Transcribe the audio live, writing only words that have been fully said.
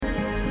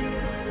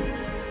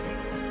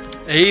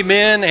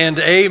Amen and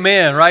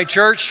amen, right,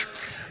 church?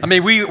 I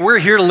mean, we're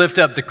here to lift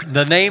up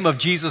the name of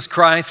Jesus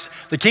Christ,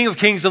 the King of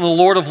Kings and the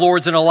Lord of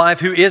Lords in our life,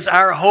 who is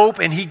our hope,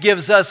 and He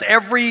gives us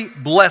every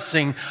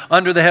blessing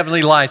under the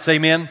heavenly lights.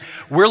 Amen.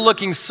 We're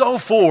looking so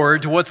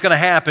forward to what's going to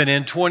happen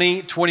in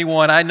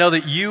 2021. I know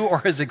that you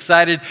are as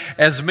excited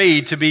as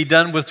me to be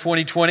done with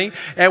 2020,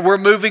 and we're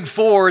moving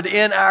forward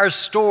in our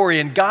story,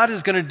 and God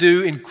is going to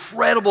do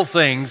incredible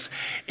things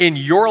in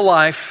your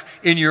life,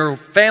 in your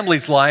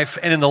family's life,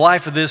 and in the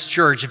life of this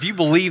church. If you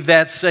believe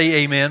that,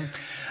 say amen.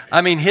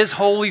 I mean, His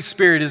Holy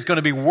Spirit is going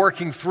to be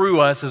working through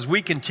us as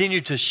we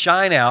continue to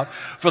shine out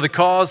for the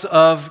cause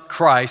of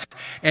Christ.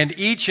 And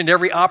each and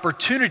every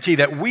opportunity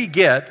that we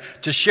get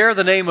to share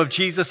the name of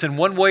Jesus in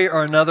one way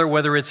or another,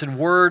 whether it's in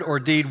word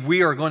or deed,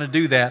 we are going to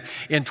do that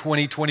in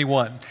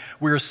 2021.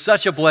 We are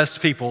such a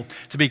blessed people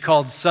to be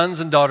called sons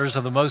and daughters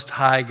of the Most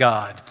High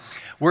God.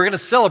 We're going to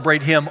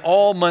celebrate Him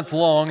all month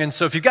long. And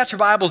so if you've got your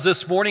Bibles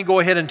this morning, go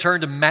ahead and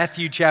turn to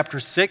Matthew chapter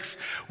 6.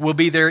 We'll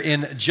be there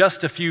in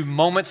just a few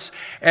moments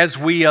as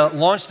we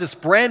launch this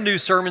brand new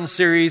sermon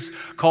series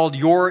called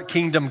Your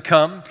Kingdom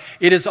Come.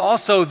 It is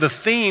also the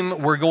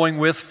theme we're going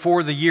with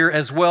for the year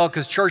as well,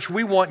 because church,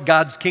 we want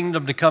God's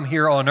kingdom to come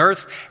here on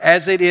earth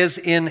as it is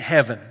in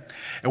heaven.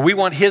 And we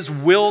want His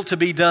will to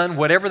be done,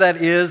 whatever that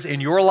is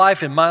in your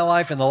life, in my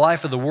life, in the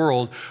life of the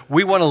world.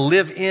 We want to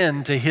live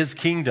into His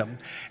kingdom.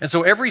 And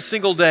so every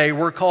single day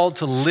we're called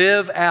to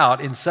live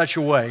out in such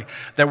a way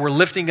that we're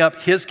lifting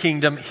up His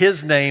kingdom,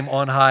 His name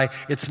on high.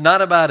 It's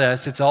not about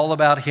us, it's all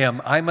about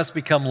Him. I must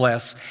become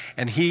less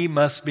and He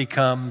must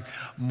become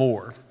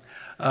more.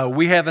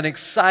 We have an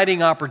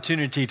exciting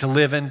opportunity to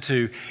live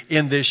into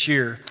in this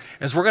year,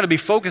 as we're going to be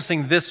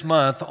focusing this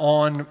month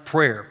on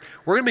prayer.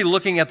 We're going to be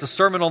looking at the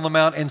Sermon on the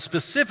Mount, and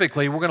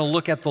specifically, we're going to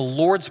look at the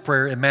Lord's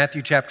Prayer in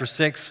Matthew chapter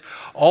 6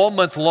 all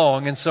month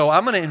long. And so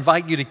I'm going to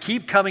invite you to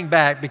keep coming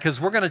back, because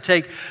we're going to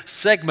take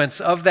segments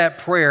of that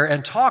prayer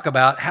and talk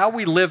about how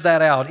we live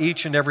that out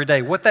each and every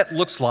day, what that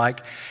looks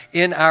like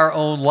in our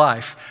own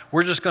life.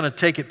 We're just going to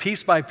take it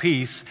piece by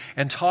piece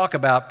and talk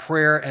about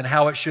prayer and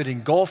how it should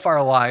engulf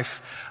our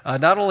life,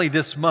 not only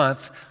this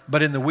month,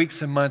 but in the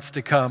weeks and months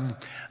to come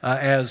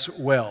as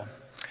well.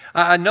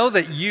 I know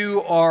that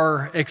you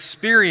are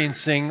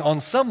experiencing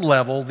on some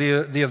level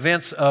the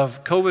events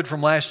of COVID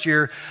from last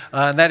year,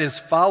 and that is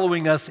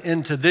following us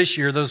into this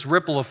year. Those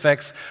ripple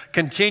effects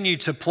continue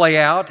to play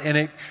out, and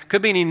it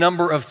could be any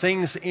number of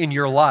things in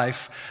your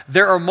life.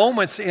 There are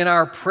moments in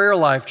our prayer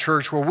life,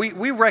 church, where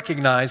we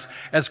recognize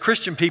as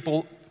Christian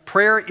people,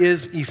 prayer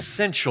is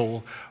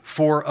essential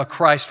for a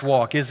Christ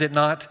walk, is it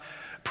not?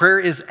 Prayer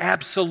is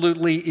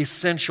absolutely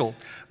essential.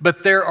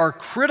 But there are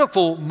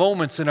critical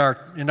moments in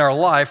our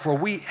life where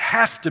we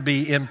have to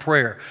be in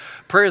prayer.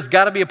 Prayer has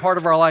got to be a part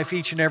of our life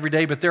each and every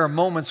day, but there are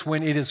moments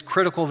when it is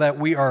critical that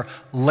we are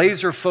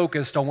laser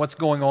focused on what's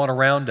going on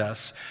around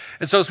us.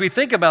 And so as we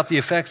think about the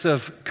effects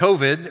of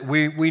COVID,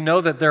 we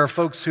know that there are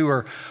folks who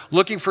are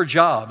looking for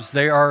jobs.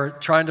 They are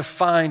trying to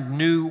find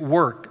new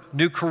work,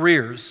 new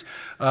careers.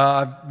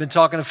 I've been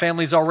talking to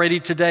families already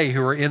today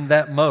who are in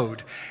that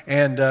mode,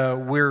 and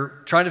we're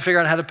trying to figure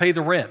out how to pay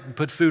the rent and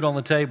put food on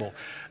the table.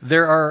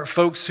 There are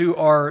folks who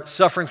are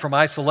suffering from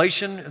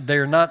isolation.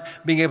 They're not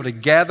being able to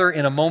gather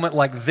in a moment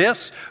like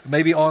this.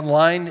 Maybe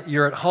online,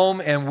 you're at home,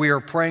 and we are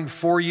praying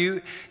for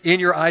you in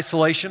your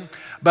isolation.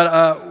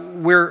 But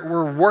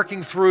we're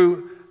working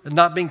through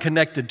not being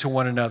connected to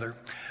one another.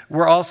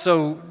 We're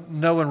also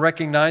know and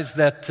recognize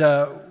that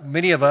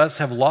many of us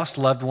have lost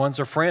loved ones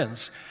or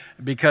friends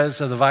because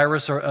of the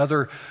virus or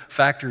other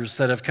factors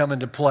that have come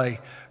into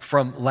play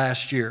from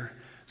last year.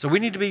 So we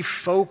need to be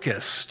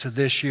focused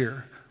this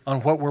year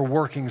on what we're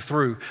working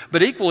through.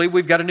 But equally,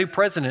 we've got a new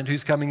president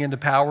who's coming into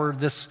power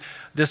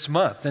this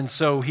month. And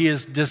so he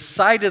is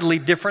decidedly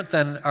different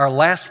than our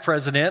last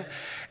president.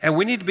 And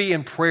we need to be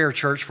in prayer,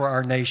 church, for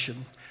our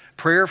nation,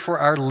 prayer for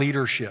our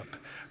leadership,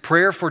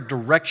 prayer for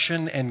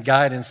direction and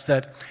guidance,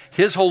 that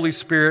His Holy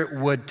Spirit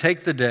would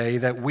take the day,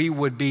 that we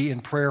would be in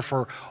prayer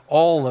for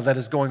all of that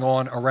is going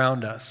on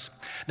around us.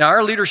 Now,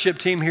 our leadership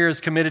team here is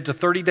committed to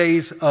 30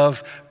 days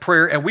of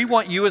prayer, and we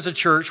want you as a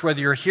church, whether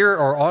you're here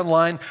or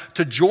online,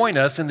 to join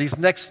us in these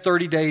next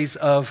 30 days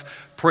of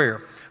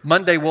prayer.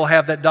 Monday, we'll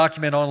have that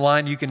document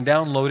online. You can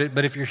download it.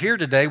 But if you're here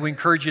today, we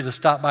encourage you to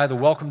stop by the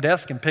welcome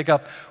desk and pick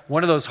up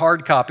one of those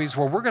hard copies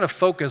where we're going to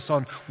focus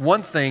on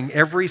one thing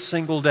every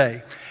single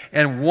day.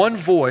 And one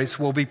voice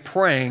will be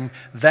praying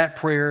that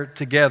prayer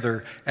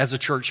together as a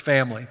church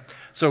family.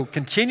 So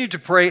continue to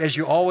pray as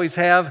you always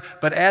have,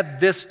 but add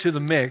this to the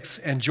mix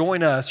and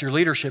join us, your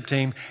leadership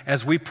team,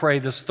 as we pray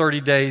this 30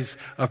 days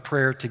of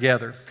prayer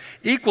together.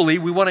 Equally,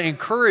 we want to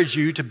encourage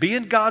you to be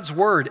in God's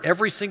Word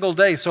every single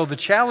day. So the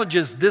challenge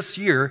is this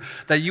year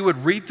that you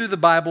would read through the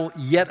Bible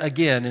yet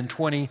again in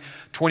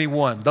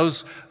 2021.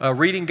 Those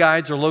reading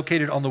guides are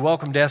located on the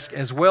welcome desk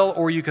as well,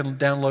 or you can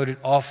download it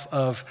off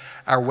of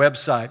our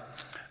website.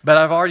 But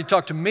I've already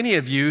talked to many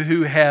of you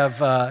who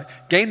have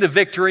gained the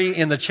victory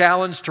in the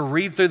challenge to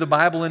read through the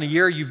Bible in a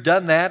year. You've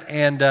done that,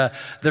 and there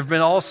have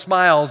been all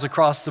smiles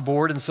across the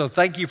board. And so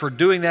thank you for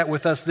doing that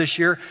with us this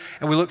year.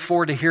 And we look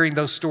forward to hearing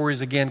those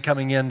stories again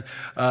coming in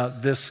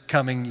this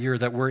coming year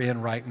that we're in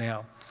right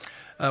now.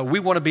 We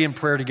want to be in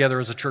prayer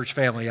together as a church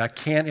family. I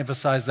can't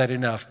emphasize that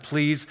enough.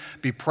 Please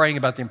be praying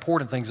about the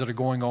important things that are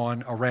going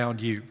on around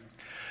you.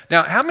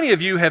 Now, how many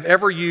of you have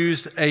ever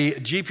used a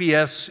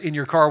GPS in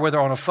your car, whether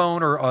on a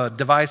phone or a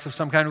device of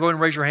some kind? Go ahead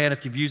and raise your hand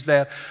if you've used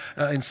that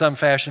in some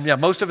fashion. Yeah,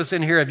 most of us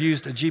in here have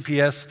used a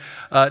GPS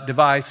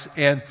device.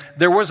 And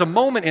there was a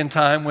moment in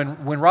time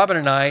when Robin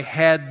and I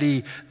had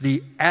the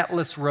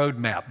Atlas road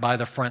map by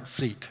the front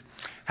seat.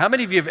 How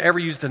many of you have ever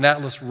used an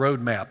Atlas road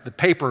map, the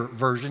paper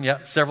version? Yeah,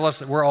 several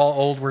of us. We're all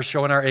old. We're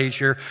showing our age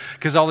here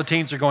because all the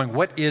teens are going,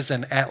 what is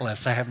an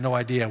atlas? I have no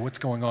idea what's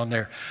going on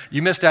there.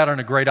 You missed out on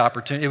a great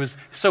opportunity. It was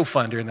so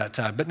fun during that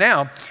time. But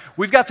now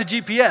we've got the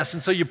GPS,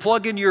 and so you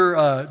plug in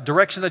your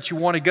direction that you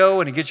want to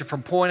go, and it gets you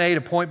from point A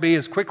to point B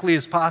as quickly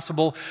as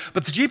possible.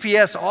 But the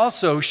GPS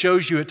also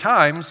shows you at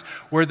times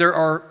where there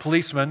are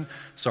policemen,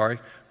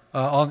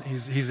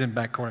 he's in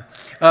back corner,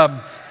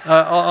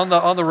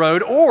 on the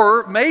road,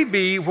 or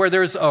maybe where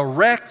there's a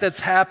wreck that's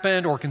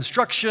happened or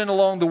construction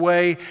along the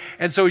way.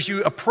 And so as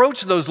you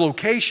approach those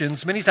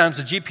locations, many times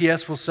the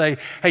GPS will say,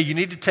 hey, you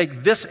need to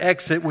take this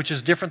exit, which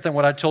is different than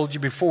what I told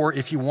you before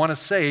if you want to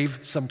save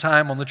some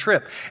time on the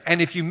trip.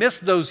 And if you miss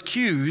those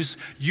cues,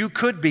 you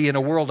could be in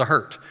a world of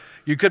hurt.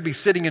 You could be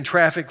sitting in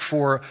traffic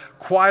for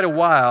quite a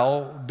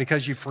while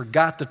because you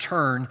forgot to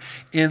turn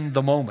in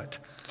the moment.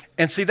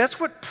 And see, that's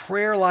what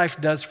prayer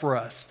life does for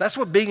us. That's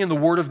what being in the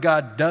Word of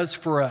God does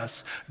for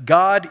us.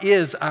 God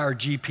is our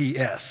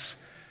GPS.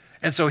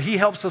 And so He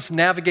helps us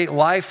navigate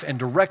life and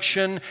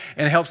direction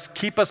and helps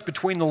keep us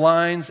between the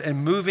lines and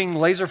moving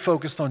laser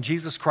focused on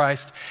Jesus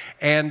Christ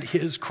and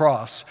His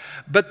cross.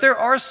 But there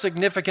are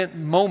significant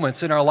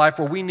moments in our life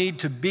where we need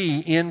to be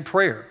in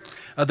prayer.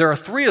 There are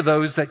three of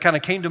those that kind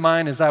of came to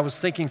mind as I was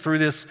thinking through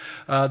this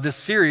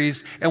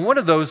series, and one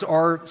of those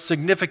are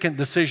significant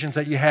decisions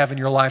that you have in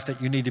your life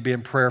that you need to be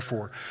in prayer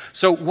for.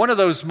 So one of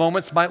those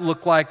moments might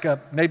look like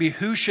maybe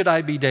who should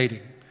I be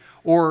dating?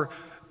 Or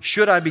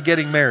should I be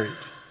getting married?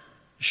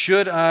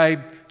 Should I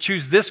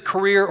choose this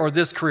career or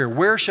this career?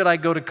 Where should I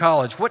go to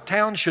college? What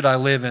town should I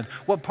live in?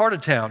 What part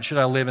of town should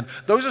I live in?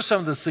 Those are some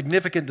of the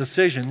significant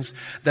decisions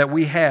that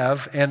we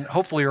have and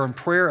hopefully are in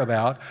prayer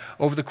about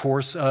over the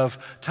course of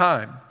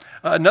time.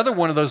 Another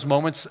one of those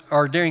moments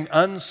are during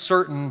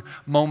uncertain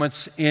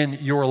moments in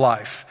your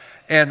life.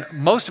 And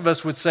most of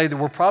us would say that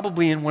we're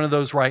probably in one of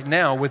those right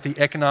now with the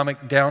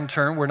economic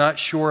downturn. We're not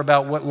sure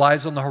about what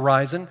lies on the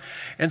horizon.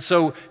 And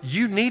so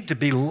you need to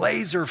be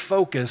laser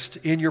focused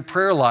in your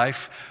prayer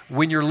life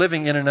when you're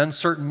living in an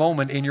uncertain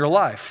moment in your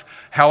life.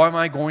 How am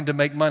I going to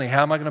make money?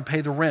 How am I going to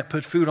pay the rent,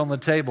 put food on the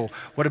table?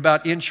 What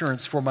about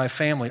insurance for my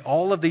family?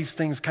 All of these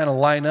things kind of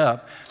line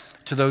up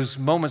to those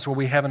moments where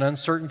we have an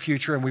uncertain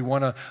future and we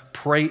want to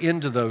pray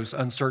into those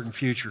uncertain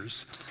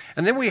futures.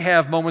 And then we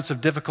have moments of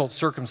difficult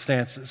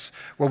circumstances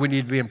where we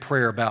need to be in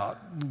prayer about.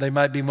 They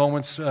might be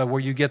moments where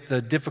you get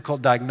the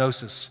difficult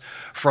diagnosis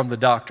from the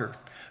doctor.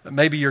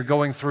 Maybe you're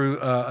going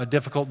through a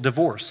difficult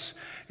divorce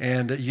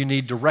and you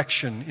need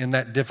direction in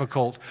that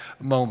difficult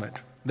moment.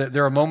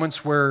 There are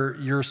moments where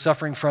you're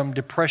suffering from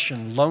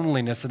depression,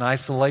 loneliness, and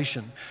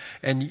isolation,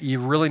 and you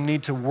really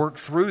need to work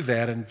through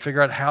that and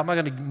figure out how am I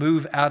going to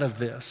move out of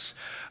this.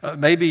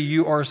 Maybe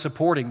you are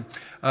supporting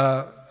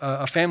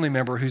a family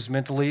member who's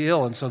mentally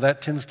ill, and so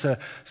that tends to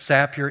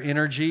sap your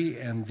energy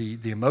and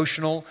the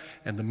emotional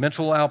and the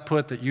mental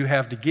output that you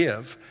have to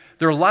give.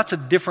 There are lots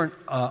of different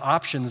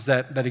options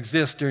that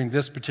exist during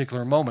this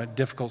particular moment,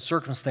 difficult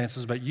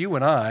circumstances, but you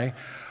and I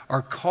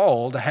are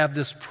called to have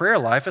this prayer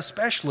life,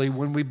 especially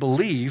when we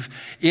believe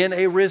in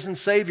a risen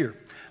Savior,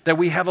 that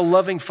we have a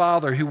loving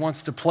Father who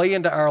wants to play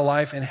into our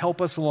life and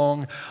help us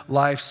along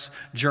life's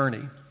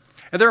journey.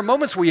 And there are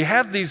moments where you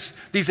have these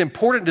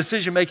important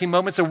decision-making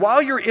moments, and while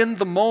you're in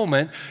the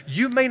moment,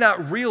 you may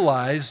not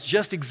realize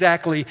just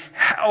exactly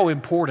how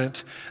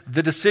important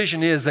the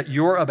decision is that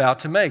you're about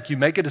to make. You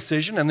make a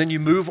decision, and then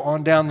you move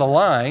on down the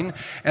line,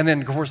 and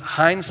then, of course,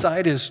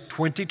 hindsight is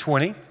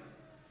 20/20.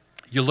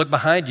 You look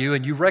behind you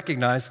and you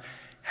recognize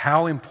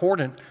how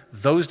important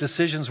those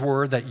decisions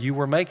were that you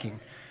were making.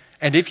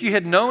 And if you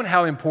had known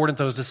how important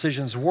those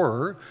decisions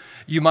were,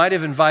 you might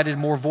have invited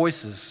more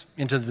voices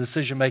into the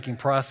decision-making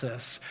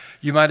process.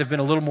 You might have been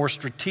a little more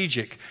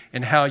strategic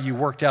in how you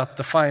worked out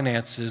the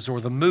finances or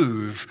the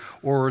move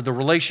or the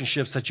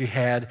relationships that you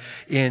had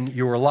in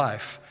your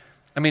life.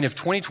 I mean, if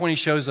 2020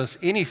 shows us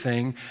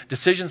anything,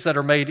 decisions that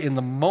are made in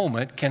the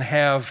moment can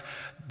have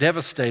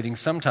devastating,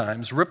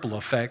 sometimes, ripple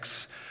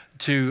effects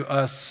to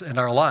us and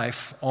our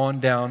life on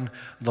down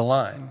the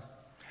line.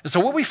 And so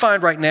what we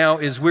find right now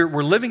is we're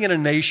living in a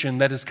nation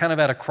that is kind of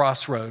at a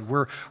crossroad.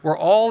 We're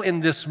all in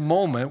this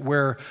moment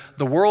where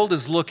the world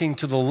is looking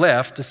to the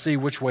left to see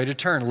which way to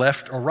turn,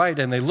 left or right.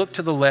 And they look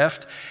to the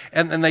left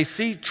and they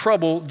see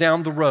trouble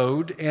down the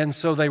road. And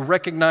so they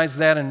recognize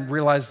that and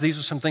realize these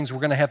are some things we're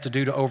going to have to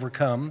do to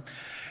overcome.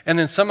 And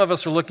then some of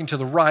us are looking to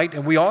the right,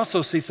 and we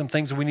also see some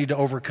things that we need to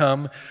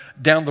overcome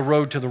down the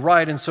road to the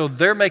right. And so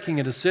they're making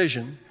a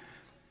decision.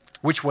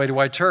 Which way do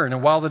I turn?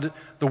 And while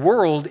the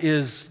world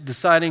is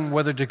deciding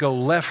whether to go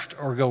left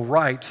or go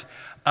right,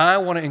 I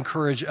want to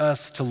encourage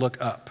us to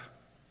look up.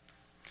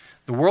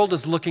 The world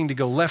is looking to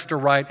go left or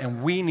right,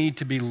 and we need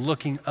to be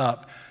looking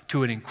up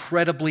to an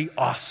incredibly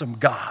awesome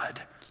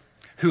God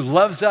who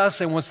loves us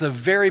and wants the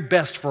very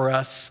best for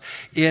us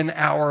in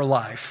our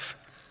life.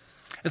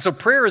 And so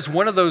prayer is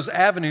one of those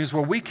avenues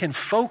where we can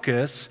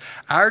focus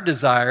our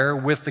desire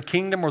with the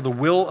kingdom or the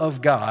will of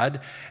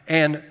God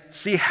and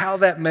see how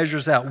that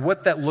measures out,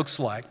 what that looks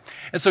like.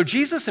 And so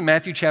Jesus in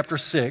Matthew chapter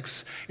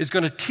 6 is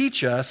going to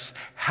teach us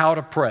how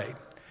to pray.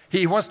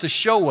 He wants to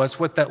show us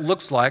what that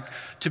looks like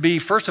to be,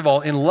 first of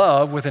all, in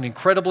love with an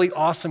incredibly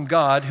awesome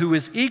God who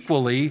is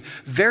equally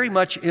very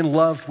much in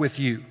love with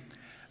you.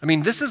 I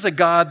mean, this is a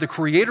God, the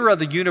creator of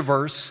the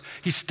universe.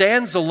 He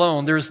stands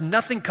alone. There is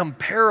nothing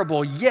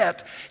comparable,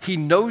 yet he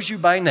knows you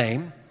by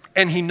name,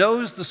 and he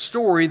knows the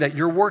story that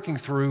you're working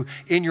through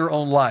in your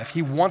own life.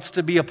 He wants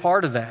to be a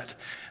part of that,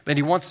 and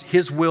he wants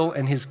his will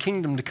and his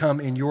kingdom to come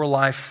in your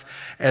life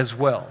as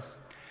well.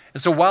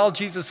 And so while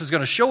Jesus is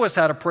going to show us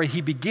how to pray, he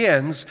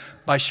begins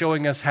by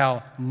showing us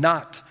how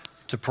not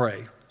to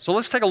pray. So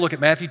let's take a look at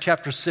Matthew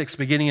chapter 6,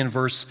 beginning in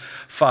verse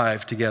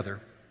 5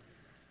 together.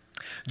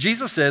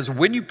 Jesus says,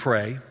 when you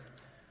pray,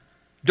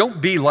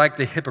 don't be like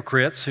the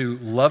hypocrites who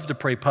love to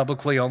pray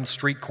publicly on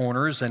street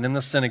corners and in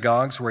the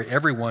synagogues where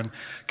everyone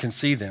can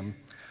see them.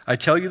 I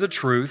tell you the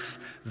truth,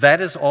 that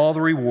is all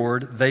the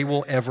reward they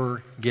will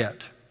ever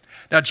get.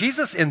 Now,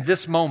 Jesus in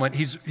this moment,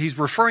 he's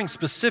referring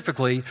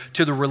specifically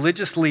to the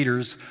religious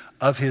leaders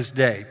of his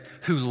day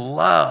who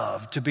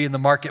loved to be in the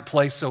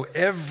marketplace so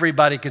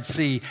everybody could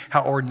see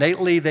how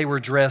ornately they were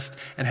dressed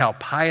and how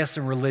pious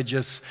and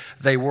religious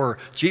they were.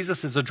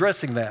 Jesus is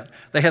addressing that.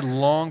 They had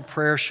long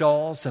prayer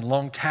shawls and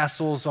long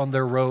tassels on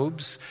their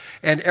robes,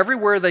 and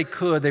everywhere they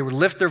could, they would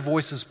lift their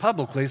voices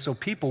publicly so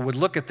people would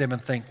look at them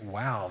and think,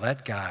 wow,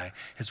 that guy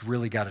has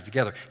really got it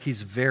together.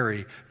 He's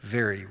very,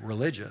 very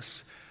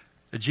religious.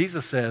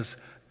 Jesus says,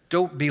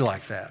 don't be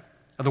like that.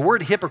 Now, the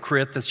word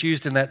hypocrite that's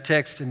used in that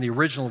text in the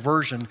original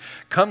version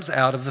comes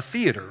out of the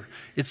theater.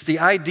 It's the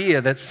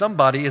idea that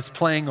somebody is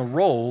playing a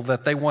role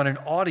that they want an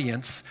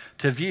audience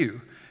to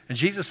view. And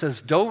Jesus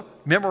says, don't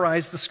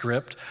memorize the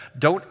script.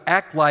 Don't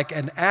act like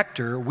an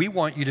actor. We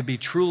want you to be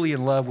truly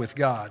in love with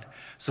God.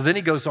 So then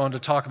he goes on to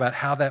talk about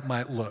how that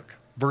might look.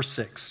 Verse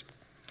 6.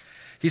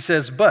 He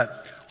says,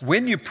 but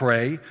when you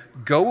pray,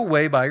 go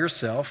away by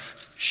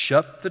yourself,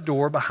 shut the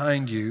door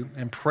behind you,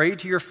 and pray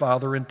to your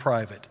Father in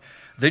private.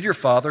 Then your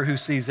Father, who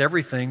sees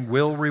everything,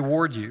 will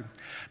reward you.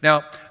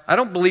 Now, I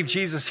don't believe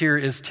Jesus here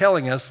is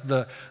telling us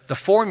the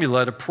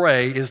formula to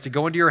pray is to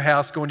go into your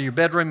house, go into your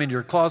bedroom, into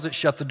your closet,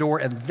 shut the door,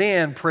 and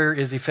then prayer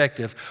is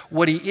effective.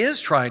 What he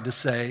is trying to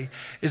say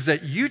is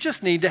that you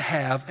just need to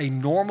have a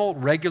normal,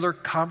 regular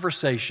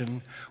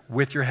conversation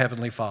with your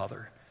Heavenly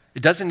Father.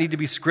 It doesn't need to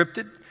be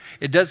scripted.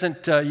 It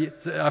doesn't,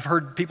 I've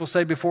heard people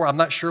say before, I'm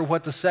not sure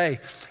what to say.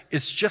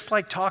 It's just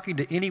like talking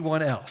to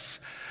anyone else.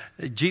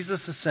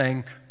 Jesus is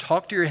saying,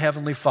 talk to your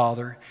Heavenly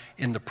Father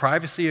in the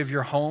privacy of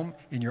your home,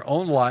 in your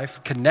own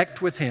life,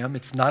 connect with Him.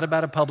 It's not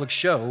about a public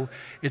show.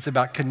 It's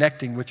about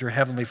connecting with your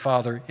Heavenly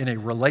Father in a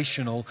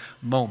relational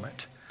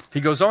moment.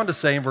 He goes on to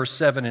say in verse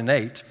 7 and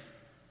 8,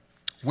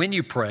 when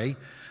you pray,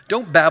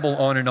 don't babble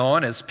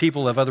on as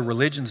people of other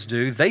religions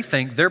do. They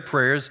think their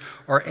prayers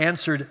are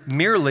answered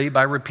merely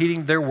by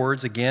repeating their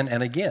words again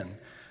and again.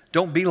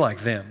 Don't be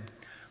like them,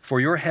 for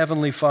your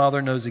Heavenly Father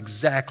knows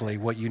exactly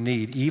what you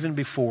need, even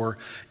before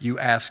you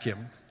ask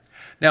Him.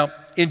 Now,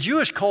 in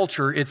Jewish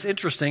culture, it's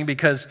interesting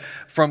because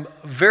from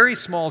very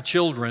small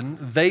children,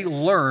 they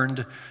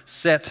learned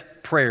set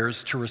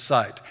prayers to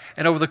recite.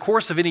 And over the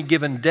course of any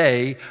given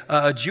day,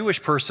 a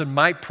Jewish person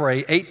might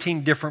pray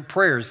 18 different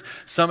prayers.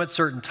 Some at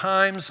certain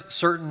times,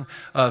 certain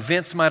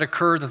events might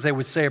occur that they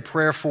would say a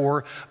prayer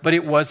for, but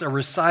it was a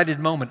recited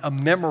moment, a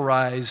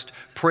memorized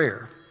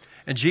prayer.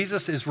 And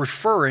Jesus is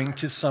referring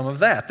to some of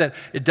that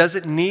it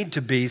doesn't need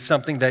to be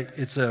something that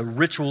it's a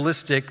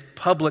ritualistic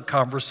public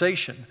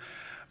conversation,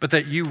 but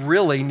that you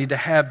really need to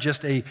have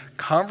just a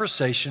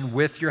conversation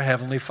with your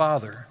Heavenly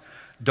Father.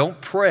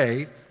 Don't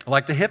pray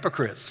like the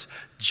hypocrites.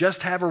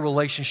 Just have a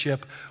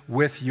relationship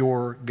with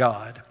your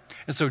God.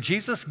 And so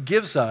Jesus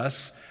gives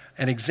us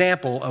an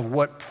example of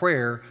what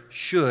prayer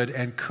should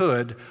and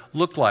could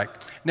look like.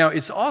 Now,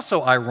 it's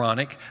also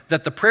ironic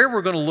that the prayer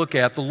we're going to look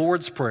at, the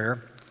Lord's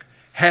Prayer,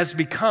 has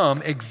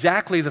become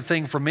exactly the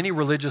thing for many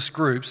religious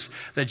groups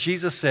that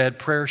Jesus said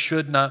prayer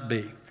should not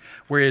be,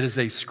 where it is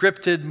a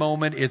scripted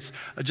moment, it's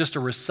just a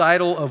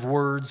recital of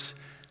words.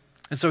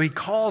 And so he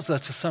calls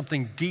us to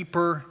something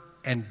deeper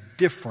and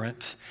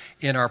different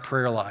in our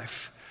prayer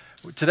life.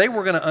 Today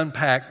we're going to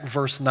unpack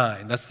verse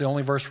 9. That's the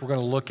only verse we're going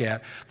to look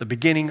at, the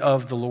beginning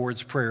of the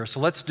Lord's Prayer.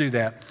 So let's do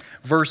that.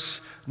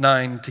 Verse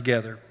 9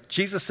 together.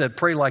 Jesus said,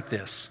 pray like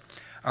this: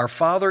 Our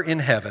Father in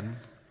heaven,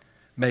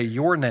 may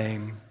your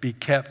name be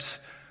kept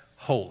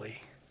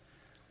holy.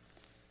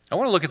 I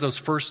want to look at those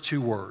first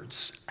two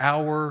words,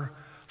 our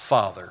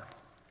Father.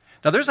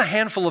 Now there's a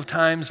handful of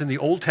times in the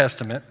Old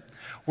Testament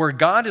where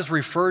God is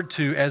referred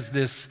to as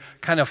this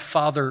kind of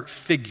father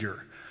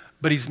figure,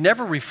 but he's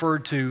never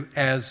referred to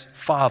as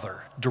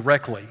Father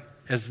directly,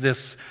 as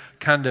this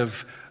kind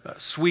of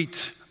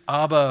sweet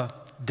Abba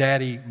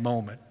Daddy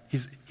moment.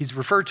 He's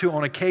referred to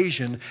on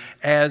occasion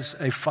as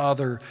a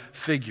father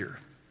figure.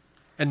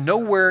 And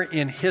nowhere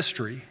in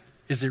history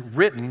is it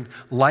written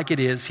like it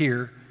is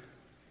here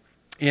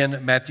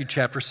in Matthew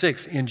chapter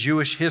 6. In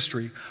Jewish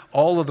history,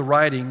 all of the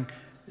writing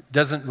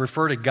doesn't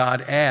refer to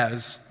God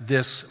as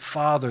this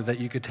Father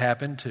that you could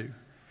tap into.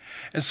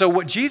 And so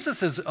what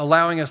Jesus is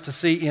allowing us to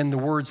see in the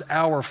words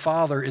our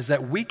Father is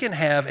that we can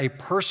have a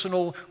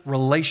personal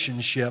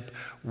relationship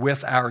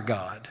with our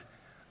God.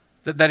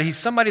 That he's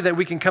somebody that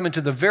we can come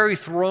into the very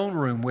throne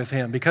room with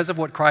him because of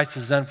what Christ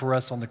has done for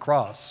us on the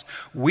cross.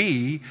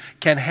 We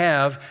can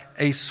have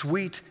a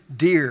sweet,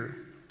 dear,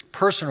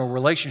 personal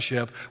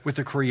relationship with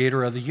the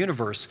creator of the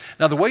universe.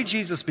 Now, the way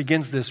Jesus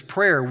begins this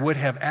prayer would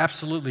have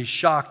absolutely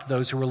shocked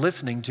those who were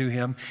listening to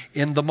him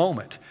in the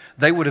moment.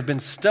 They would have been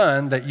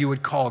stunned that you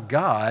would call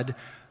God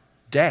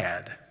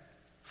Dad,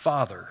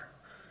 Father.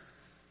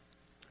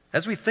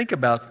 As we think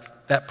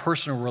about that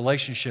personal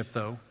relationship,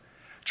 though,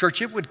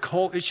 church,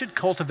 it should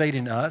cultivate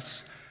in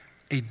us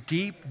a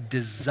deep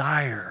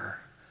desire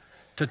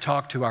to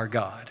talk to our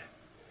God.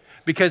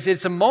 Because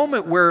it's a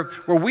moment where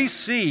we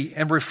see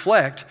and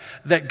reflect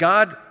that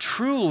God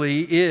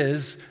truly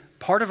is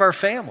part of our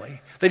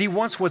family, that he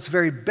wants what's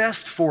very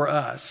best for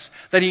us,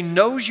 that he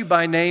knows you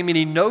by name and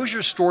he knows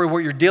your story, what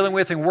you're dealing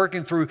with and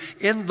working through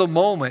in the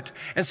moment.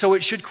 And so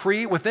it should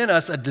create within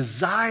us a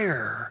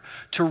desire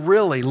to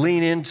really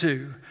lean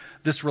into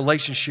this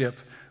relationship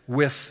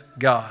with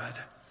God.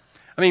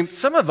 I mean,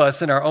 some of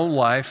us in our own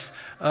life,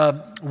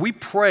 we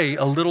pray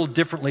a little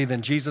differently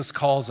than Jesus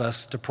calls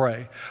us to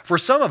pray. For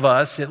some of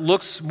us, it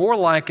looks more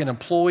like an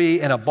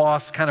employee and a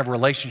boss kind of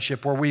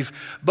relationship where we've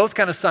both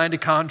kind of signed a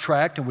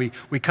contract and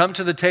we come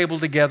to the table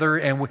together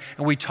and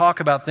we talk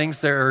about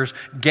things. There's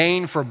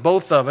gain for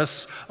both of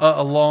us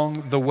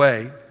along the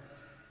way.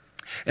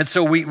 And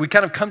so we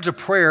kind of come to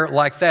prayer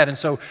like that. And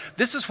so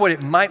this is what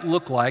it might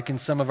look like in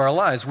some of our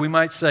lives. We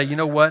might say, you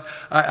know what,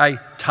 I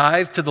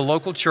tithe to the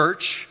local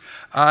church.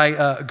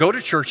 I go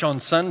to church on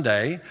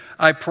Sunday.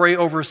 I pray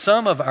over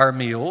some of our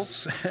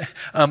meals.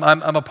 I'm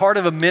a part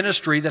of a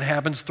ministry that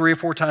happens 3 or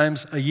 4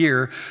 times a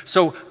year.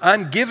 So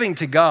I'm giving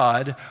to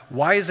God.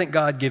 Why isn't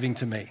God giving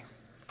to me?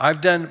 I've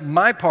done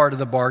my part of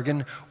the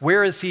bargain.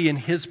 Where is he in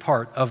his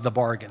part of the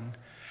bargain?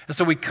 And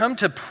so we come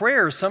to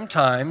prayer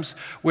sometimes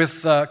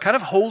with kind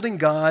of holding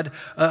God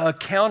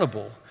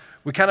accountable.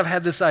 We kind of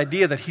have this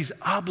idea that he's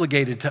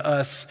obligated to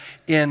us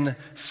in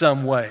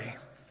some way.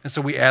 And so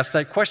we ask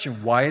that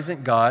question, why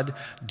isn't God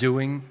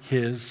doing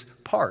his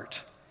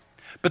part?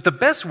 But the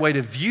best way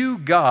to view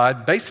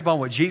God, based upon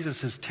what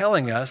Jesus is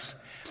telling us,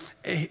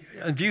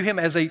 view him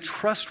as a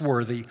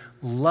trustworthy,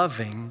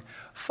 loving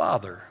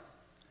Father.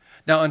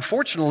 Now,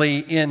 unfortunately,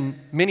 in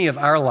many of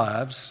our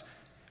lives,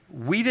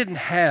 we didn't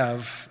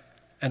have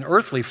an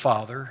earthly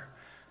father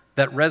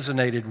that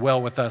resonated well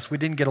with us. We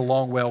didn't get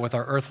along well with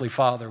our earthly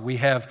father. We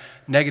have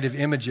negative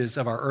images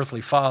of our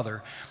earthly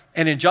father.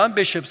 And in John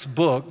Bishop's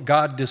book,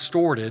 God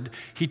Distorted,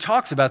 he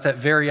talks about that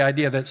very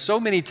idea that so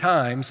many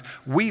times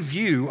we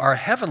view our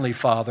heavenly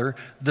Father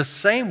the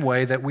same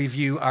way that we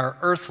view our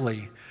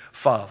earthly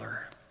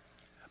father.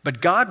 But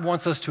God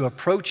wants us to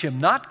approach him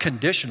not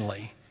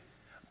conditionally,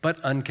 but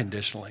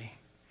unconditionally.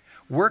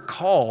 We're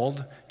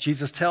called,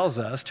 Jesus tells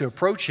us, to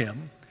approach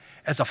him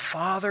as a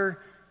father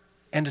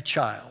and a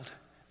child,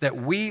 that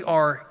we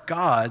are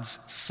God's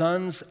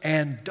sons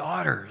and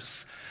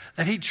daughters,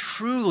 that he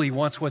truly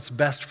wants what's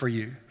best for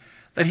you,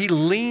 that he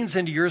leans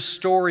into your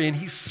story and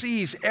he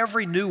sees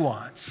every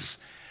nuance,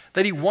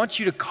 that he wants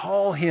you to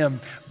call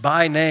him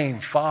by name,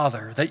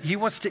 Father, that he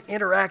wants to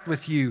interact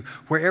with you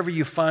wherever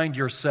you find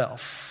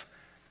yourself.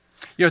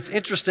 You know, it's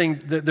interesting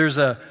that there's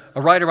a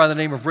writer by the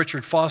name of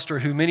Richard Foster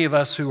who many of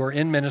us who are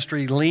in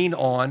ministry lean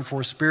on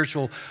for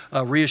spiritual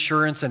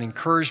reassurance and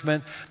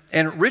encouragement.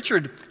 And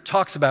Richard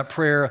talks about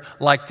prayer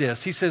like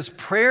this. He says,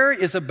 prayer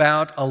is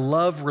about a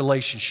love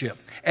relationship,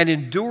 an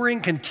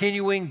enduring,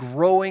 continuing,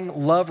 growing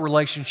love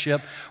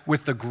relationship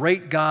with the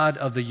great God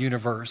of the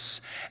universe.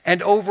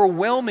 And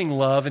overwhelming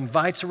love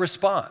invites a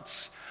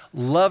response.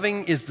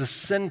 Loving is the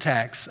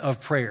syntax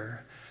of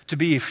prayer. To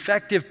be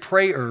effective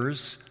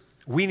prayers,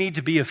 we need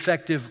to be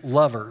effective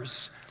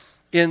lovers.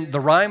 In The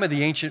Rime of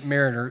the Ancient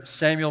Mariner,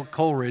 Samuel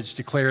Coleridge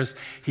declares,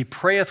 he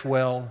prayeth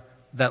well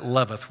that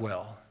loveth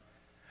well.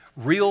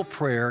 Real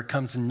prayer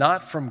comes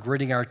not from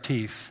gritting our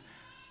teeth,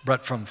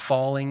 but from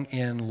falling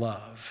in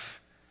love.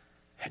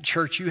 And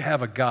church, you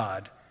have a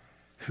God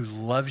who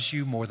loves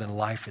you more than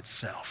life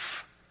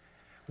itself.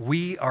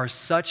 We are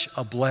such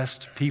a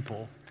blessed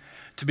people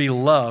to be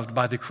loved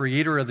by the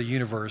creator of the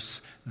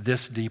universe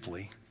this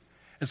deeply.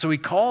 And so he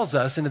calls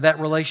us into that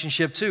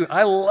relationship too.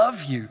 I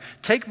love you.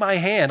 Take my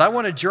hand. I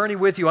want to journey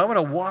with you. I want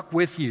to walk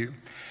with you.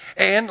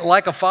 And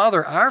like a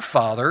father, our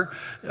Father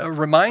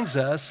reminds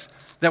us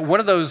that one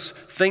of those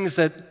things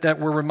that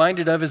we're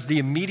reminded of is the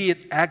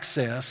immediate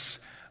access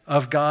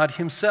of God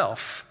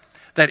himself.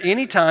 That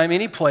anytime,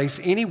 any place,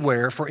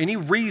 anywhere, for any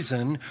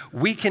reason,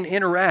 we can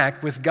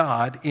interact with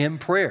God in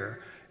prayer.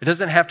 It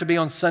doesn't have to be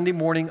on Sunday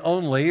morning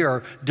only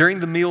or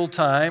during the meal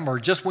time or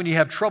just when you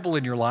have trouble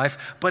in your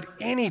life, but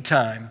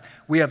anytime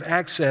we have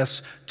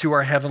access to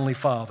our Heavenly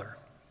Father.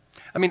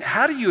 I mean,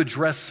 how do you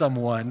address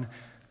someone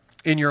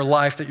in your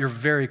life that you're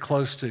very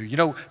close to? You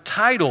know,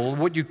 title,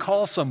 what you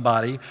call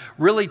somebody,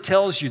 really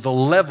tells you the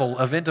level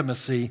of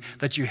intimacy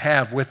that you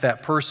have with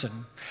that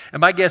person.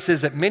 And my guess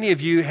is that many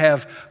of you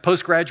have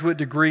postgraduate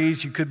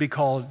degrees. You could be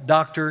called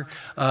doctor.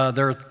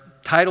 There are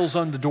titles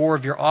on the door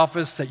of your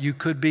office that you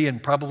could be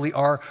and probably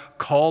are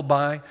called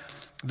by.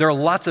 There are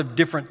lots of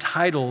different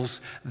titles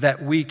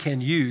that we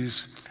can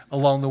use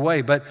along the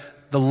way, but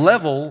the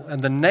level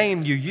and the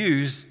name you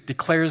use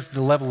declares the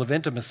level of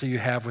intimacy you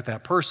have with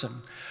that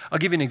person. I'll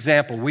give you an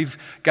example. We've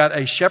got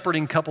a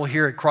shepherding couple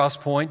here at Cross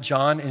Point,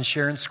 John and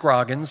Sharon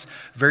Scroggins,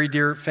 very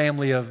dear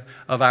family of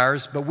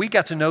ours, but we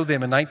got to know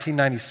them in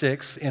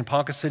 1996 in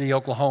Ponca City,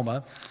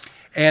 Oklahoma.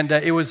 And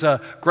it was a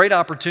great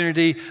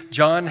opportunity.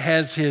 John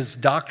has his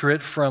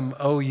doctorate from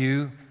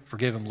OU.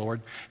 Forgive him,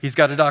 Lord. He's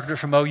got a doctorate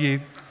from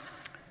OU.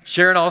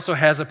 Sharon also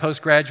has a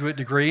postgraduate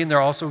degree, and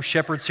they're also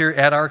shepherds here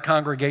at our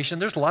congregation.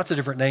 There's lots of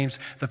different names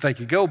that they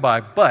could go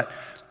by, but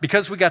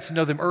because we got to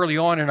know them early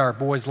on in our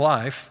boy's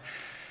life,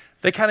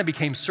 they kind of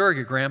became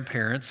surrogate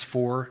grandparents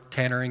for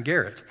Tanner and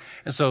Garrett.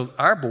 And so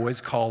our boys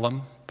call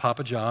them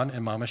Papa John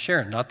and Mama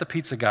Sharon. Not the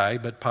pizza guy,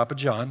 but Papa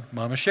John,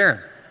 Mama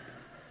Sharon.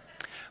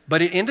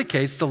 But it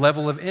indicates the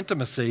level of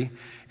intimacy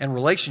and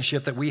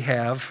relationship that we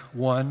have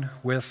one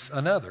with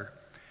another.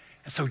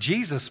 And so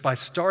Jesus, by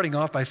starting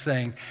off by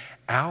saying,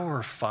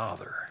 our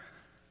Father,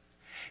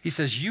 he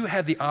says, you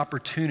have the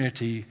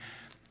opportunity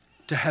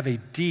to have a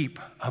deep,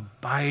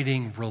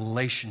 abiding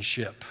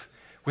relationship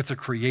with the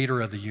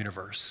creator of the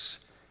universe.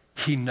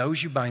 He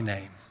knows you by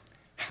name,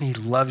 and he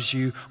loves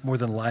you more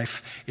than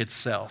life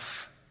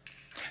itself.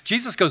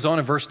 Jesus goes on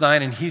in verse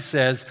 9, and he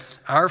says,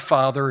 our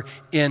Father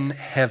in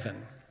heaven.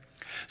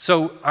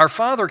 So our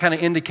Father kind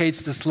of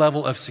indicates this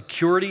level of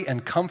security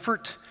and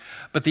comfort,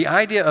 but the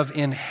idea of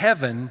in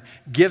heaven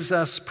gives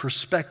us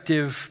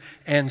perspective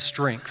and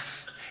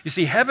strength. You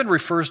see, heaven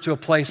refers to a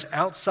place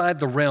outside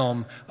the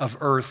realm of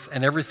earth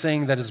and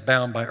everything that is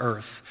bound by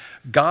earth.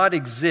 God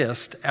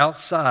exists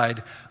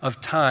outside of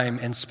time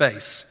and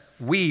space.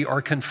 We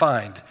are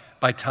confined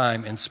by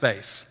time and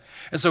space.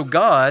 And so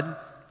God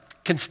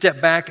can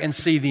step back and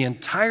see the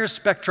entire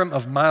spectrum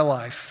of my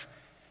life.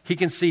 He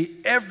can see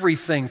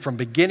everything from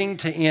beginning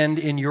to end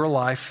in your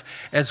life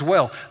as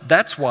well.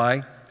 That's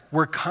why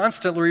we're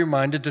constantly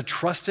reminded to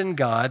trust in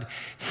God.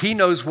 He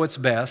knows what's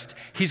best.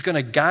 He's going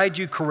to guide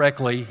you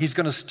correctly. He's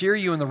going to steer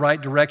you in the right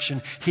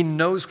direction. He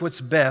knows what's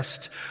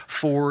best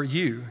for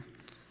you.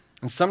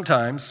 And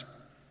sometimes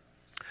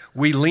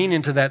we lean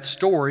into that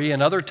story,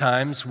 and other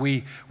times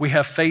we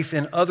have faith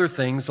in other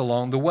things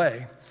along the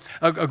way.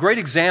 A great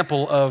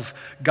example of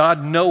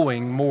God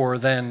knowing more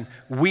than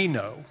we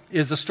know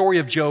is the story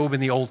of Job in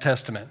the Old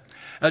Testament.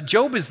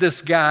 Job is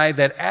this guy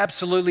that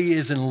absolutely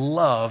is in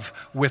love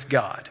with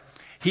God.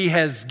 He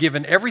has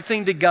given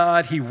everything to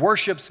God. He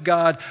worships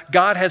God.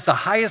 God has the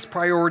highest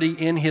priority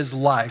in his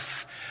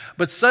life.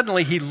 But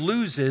suddenly he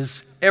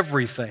loses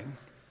everything.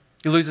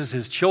 He loses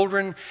his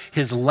children,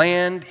 his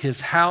land,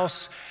 his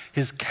house,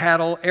 his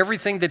cattle,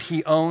 everything that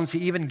he owns. He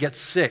even gets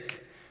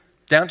sick,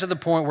 down to the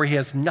point where he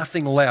has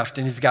nothing left.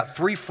 And he's got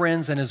 3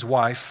 friends and his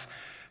wife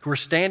who are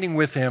standing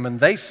with him, and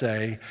they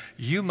say,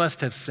 you must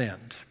have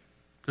sinned.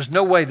 There's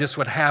no way this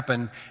would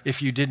happen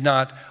if you did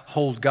not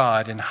hold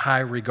God in high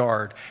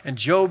regard. And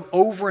Job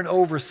over and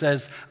over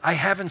says, I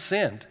haven't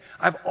sinned.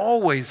 I've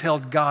always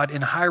held God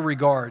in high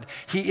regard.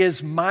 He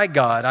is my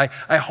God.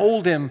 I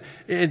hold him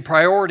in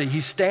priority. He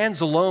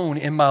stands alone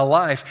in my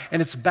life.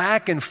 And it's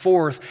back and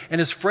forth. And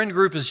his friend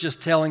group is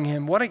just telling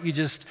him, why don't you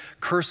just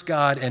curse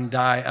God and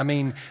die? I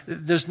mean,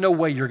 there's no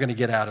way you're going to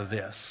get out of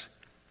this.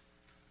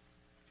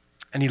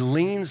 And he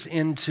leans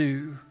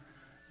into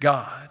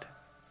God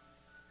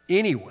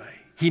anyway.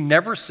 He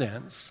never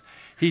sins.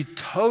 He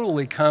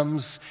totally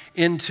comes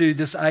into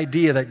this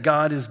idea that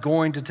God is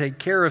going to take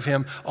care of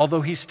him,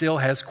 although he still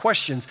has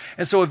questions.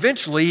 And so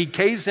eventually he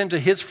caves into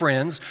his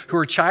friends who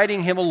are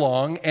chiding him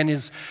along, and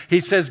he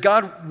says,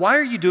 God, why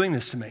are you doing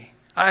this to me?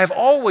 I have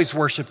always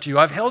worshiped you.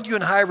 I've held you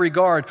in high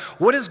regard.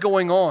 What is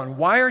going on?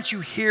 Why aren't you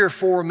here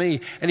for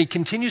me? And he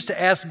continues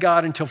to ask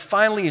God until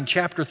finally in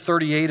chapter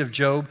 38 of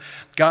Job,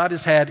 God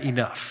has had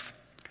enough.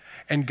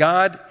 And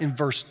God, in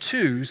verse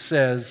 2,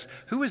 says,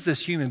 who is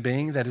this human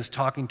being that is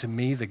talking to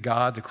me, the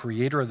God, the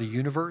creator of the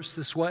universe,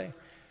 this way?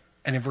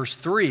 And in verse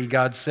 3,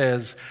 God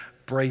says,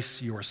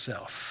 brace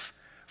yourself,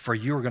 for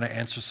you are going to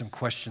answer some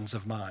questions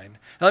of mine.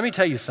 Now, let me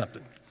tell you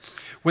something.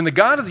 When the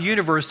God of the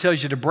universe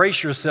tells you to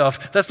brace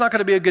yourself, that's not going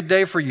to be a good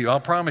day for you, I'll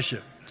promise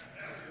you.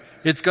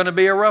 It's going to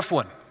be a rough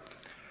one.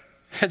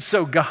 And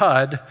so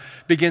God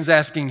begins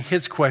asking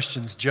his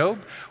questions.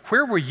 Job,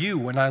 where were you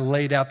when I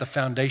laid out the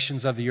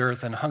foundations of the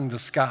earth and hung the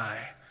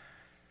sky?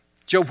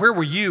 Job, where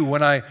were you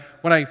when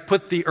I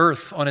put the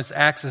earth on its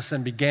axis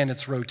and began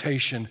its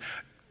rotation?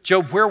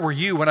 Job, where were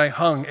you when I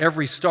hung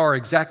every star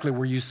exactly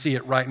where you see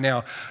it right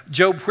now?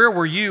 Job, where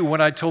were you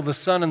when I told the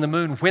sun and the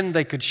moon when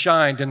they could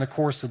shine in the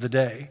course of the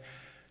day?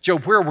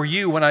 Job, where were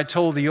you when I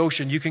told the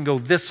ocean you can go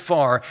this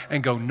far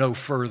and go no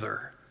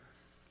further?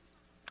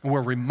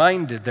 We're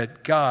reminded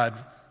that God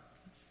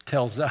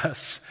tells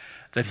us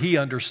that he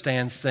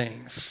understands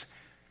things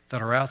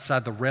that are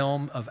outside the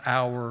realm of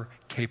our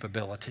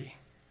capability.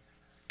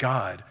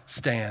 God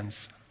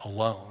stands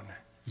alone,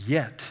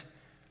 yet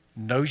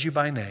knows you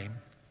by name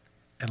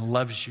and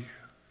loves you.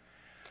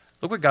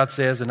 Look what God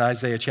says in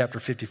Isaiah chapter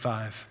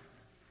 55.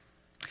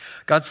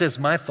 God says,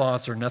 my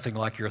thoughts are nothing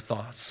like your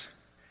thoughts,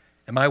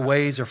 and my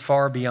ways are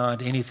far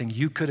beyond anything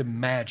you could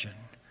imagine.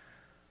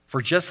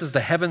 For just as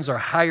the heavens are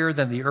higher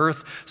than the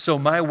earth, so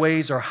my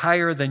ways are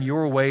higher than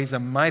your ways,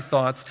 and my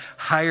thoughts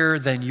higher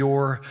than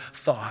your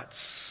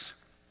thoughts.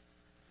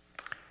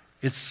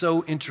 It's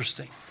so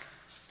interesting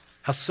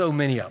how so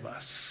many of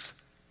us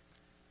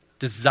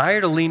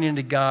desire to lean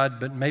into God,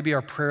 but maybe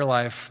our prayer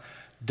life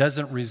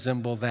doesn't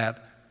resemble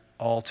that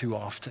all too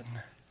often.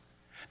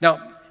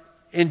 Now,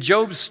 in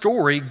Job's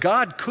story,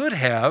 God could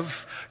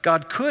have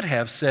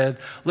said,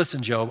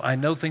 listen, Job, I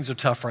know things are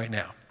tough right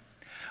now,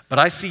 but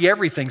I see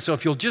everything, so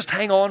if you'll just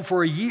hang on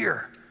for a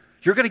year,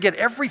 you're going to get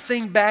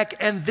everything back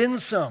and then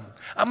some.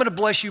 I'm going to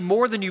bless you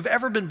more than you've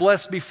ever been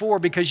blessed before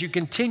because you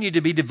continue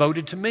to be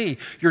devoted to me.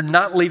 You're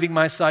not leaving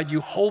my side. You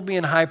hold me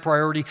in high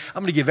priority.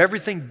 I'm going to give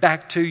everything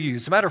back to you.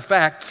 As a matter of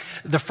fact,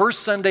 the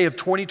first Sunday of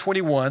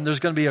 2021, there's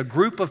going to be a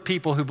group of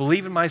people who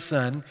believe in my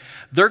son.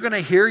 They're going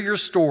to hear your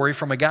story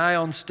from a guy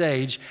on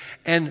stage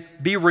and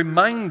be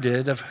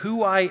reminded of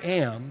who I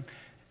am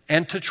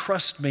and to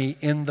trust me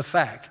in the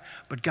fact.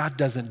 But God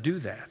doesn't do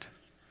that.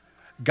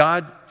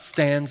 God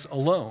stands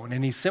alone,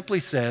 and he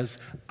simply says,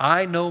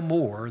 I know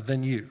more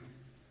than you.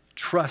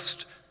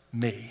 Trust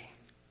me.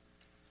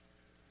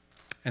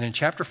 And in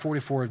chapter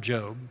 44 of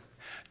Job,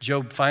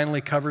 Job finally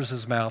covers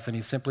his mouth, and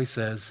he simply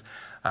says,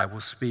 I will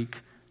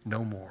speak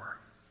no more.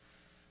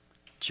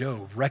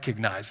 Job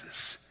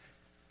recognizes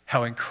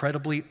how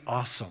incredibly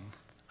awesome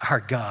our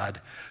God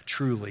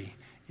truly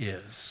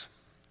is.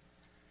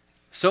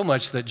 So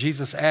much that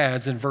Jesus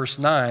adds in verse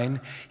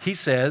 9, he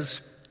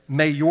says,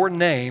 may your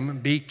name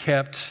be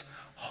kept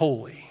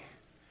holy.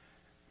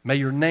 May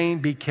your name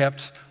be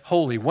kept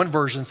holy. One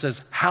version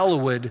says,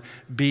 hallowed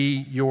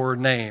be your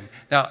name.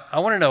 Now, I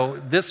want to know,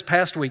 this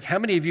past week, how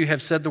many of you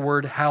have said the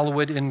word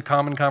hallowed in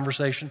common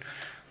conversation?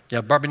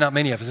 Yeah, probably not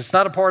many of us. It's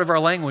not a part of our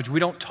language. We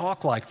don't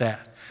talk like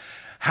that.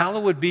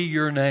 Hallowed be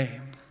your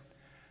name.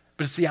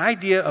 But it's the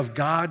idea of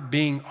God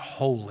being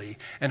holy.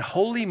 And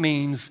holy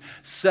means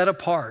set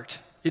apart.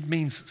 It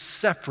means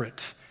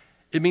separate.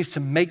 It means to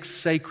make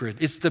sacred.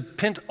 It's the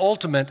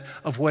penultimate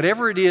of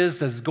whatever it is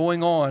that's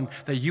going on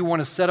that you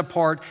want to set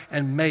apart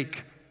and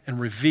make and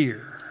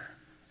revere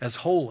as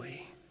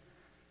holy.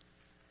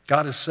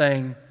 God is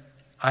saying,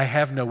 I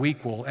have no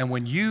equal. And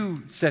when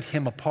you set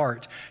him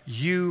apart,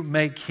 you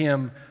make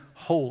him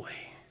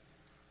holy.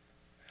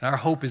 And our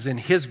hope is in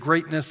his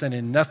greatness and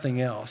in nothing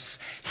else.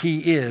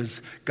 He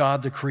is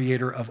God, the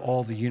creator of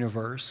all the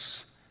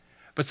universe.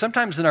 But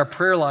sometimes in our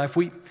prayer life,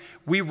 we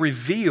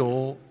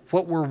reveal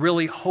what we're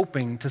really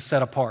hoping to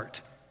set apart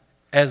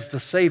as the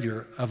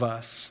Savior of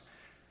us.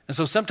 And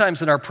so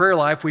sometimes in our prayer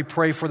life, we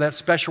pray for that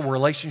special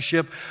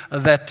relationship,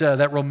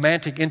 that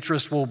romantic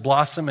interest will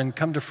blossom and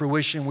come to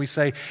fruition. We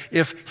say,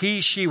 if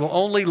she will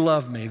only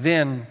love me,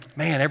 then,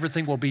 man,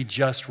 everything will be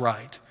just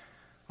right.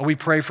 Or we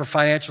pray for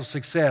financial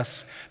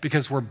success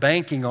because we're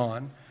banking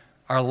on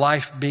our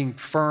life being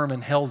firm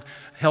and held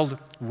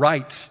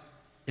right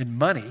in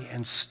money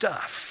and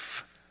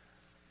stuff.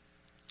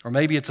 Or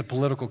maybe it's a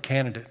political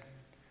candidate.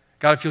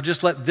 God, if you'll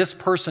just let this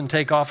person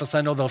take office,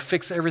 I know they'll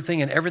fix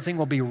everything and everything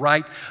will be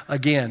right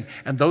again.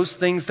 And those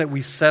things that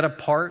we set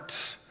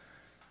apart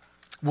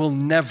will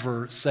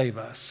never save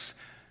us.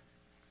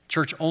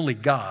 Church, only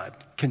God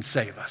can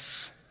save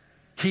us.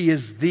 He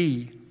is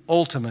the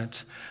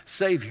ultimate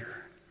Savior.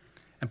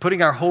 And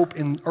putting our hope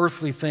in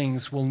earthly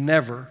things will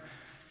never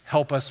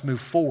help us move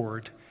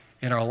forward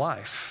in our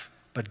life,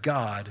 but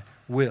God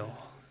will.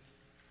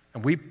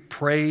 And we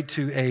pray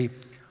to a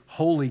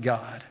holy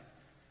God.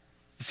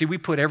 You see, we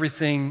put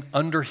everything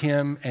under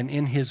him and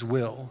in his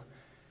will.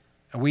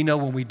 And we know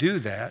when we do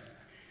that,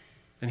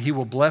 then he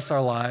will bless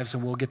our lives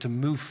and we'll get to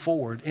move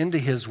forward into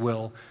his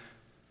will,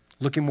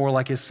 looking more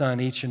like his son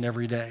each and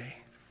every day.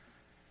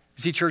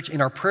 You see, church, in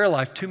our prayer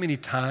life, too many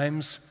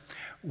times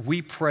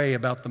we pray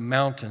about the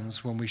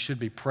mountains when we should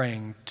be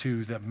praying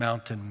to the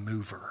mountain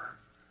mover.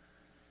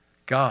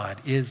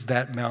 God is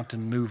that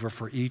mountain mover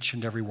for each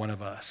and every one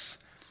of us.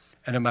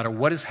 And no matter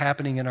what is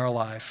happening in our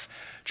life,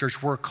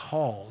 church, we're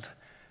called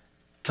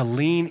to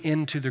lean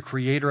into the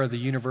creator of the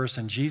universe.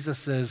 And Jesus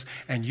says,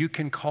 and you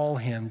can call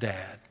him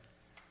Dad,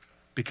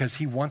 because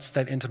he wants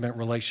that intimate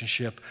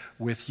relationship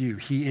with you.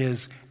 He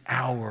is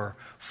our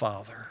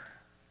Father.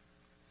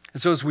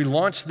 And so as we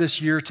launch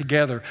this year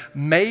together,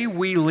 may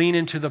we lean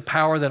into the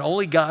power that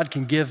only God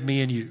can give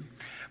me and you.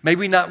 May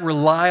we not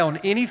rely on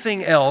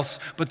anything else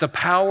but the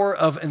power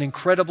of an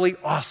incredibly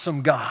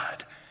awesome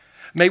God.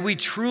 May we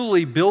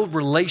truly build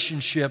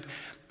relationship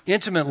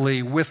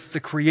intimately with the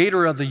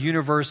creator of the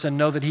universe and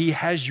know that he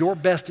has your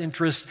best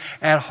interests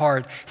at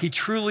heart. He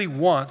truly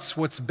wants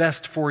what's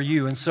best for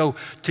you. And so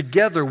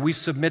together we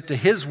submit to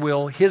his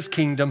will, his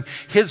kingdom,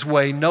 his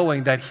way,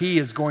 knowing that he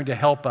is going to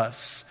help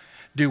us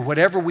do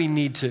whatever we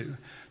need to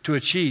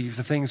achieve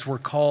the things we're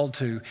called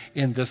to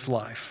in this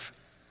life.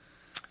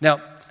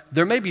 Now,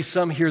 there may be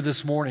some here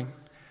this morning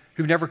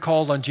who've never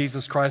called on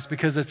Jesus Christ,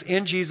 because it's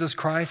in Jesus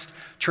Christ,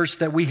 church,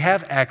 that we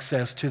have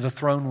access to the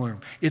throne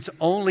room. It's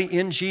only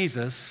in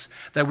Jesus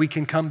that we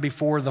can come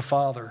before the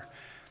Father.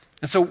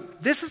 And so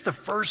this is the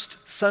first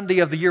Sunday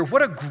of the year.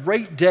 What a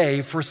great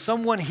day for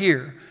someone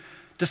here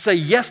to say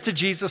yes to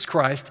Jesus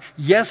Christ,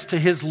 yes to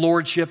his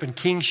lordship and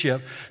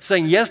kingship,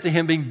 saying yes to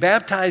him, being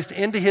baptized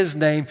into his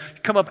name,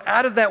 come up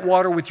out of that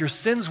water with your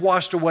sins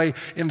washed away,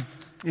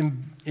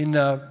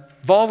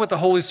 involved with the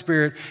Holy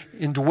Spirit,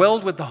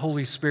 indwelled with the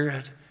Holy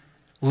Spirit,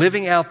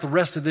 living out the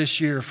rest of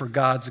this year for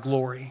God's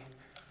glory.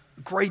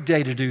 Great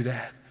day to do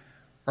that.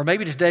 Or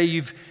maybe today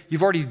you've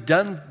already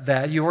done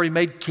that. You already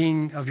made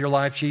king of your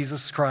life,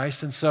 Jesus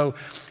Christ. And so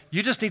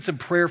you just need some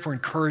prayer for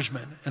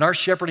encouragement. And our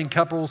shepherding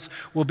couples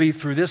will be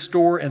through this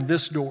door and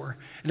this door.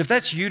 And if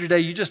that's you today,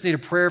 you just need a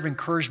prayer of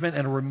encouragement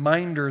and a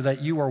reminder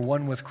that you are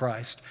one with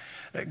Christ.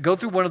 Go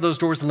through one of those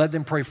doors and let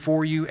them pray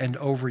for you and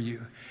over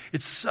you.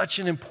 It's such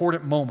an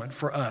important moment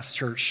for us,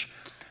 church,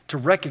 to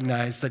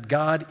recognize that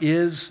God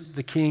is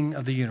the King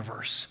of the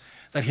universe,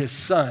 that his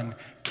Son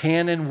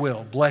can and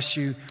will bless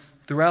you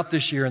throughout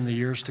this year and the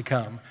years to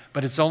come.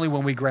 But it's only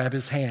when we grab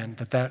his hand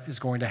that is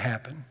going to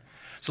happen.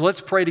 So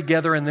let's pray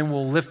together, and then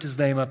we'll lift his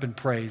name up in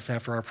praise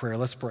after our prayer.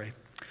 Let's pray.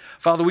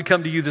 Father, we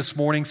come to you this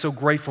morning so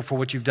grateful for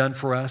what you've done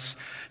for us.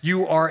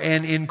 You are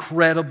an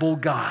incredible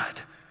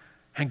God.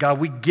 And God,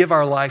 we give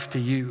our life to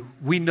you.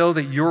 We know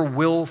that your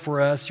will for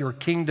us, your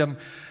kingdom,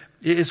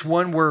 is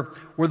one where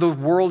the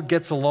world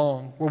gets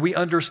along, where we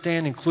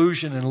understand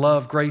inclusion and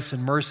love, grace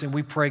and mercy. And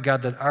we pray,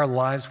 God, that our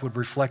lives would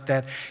reflect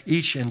that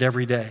each and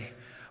every day.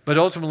 But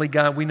ultimately,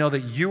 God, we know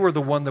that you are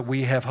the one that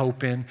we have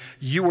hope in.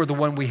 You are the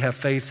one we have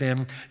faith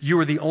in. You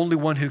are the only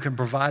one who can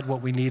provide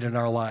what we need in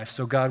our life.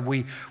 So God,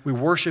 we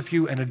worship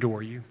you and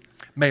adore you.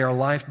 May our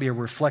life be a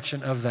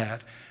reflection of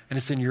that. And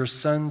it's in your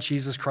Son,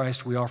 Jesus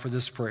Christ, we offer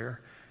this prayer.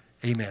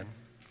 Amen.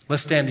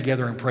 Let's stand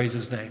together and praise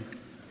his name.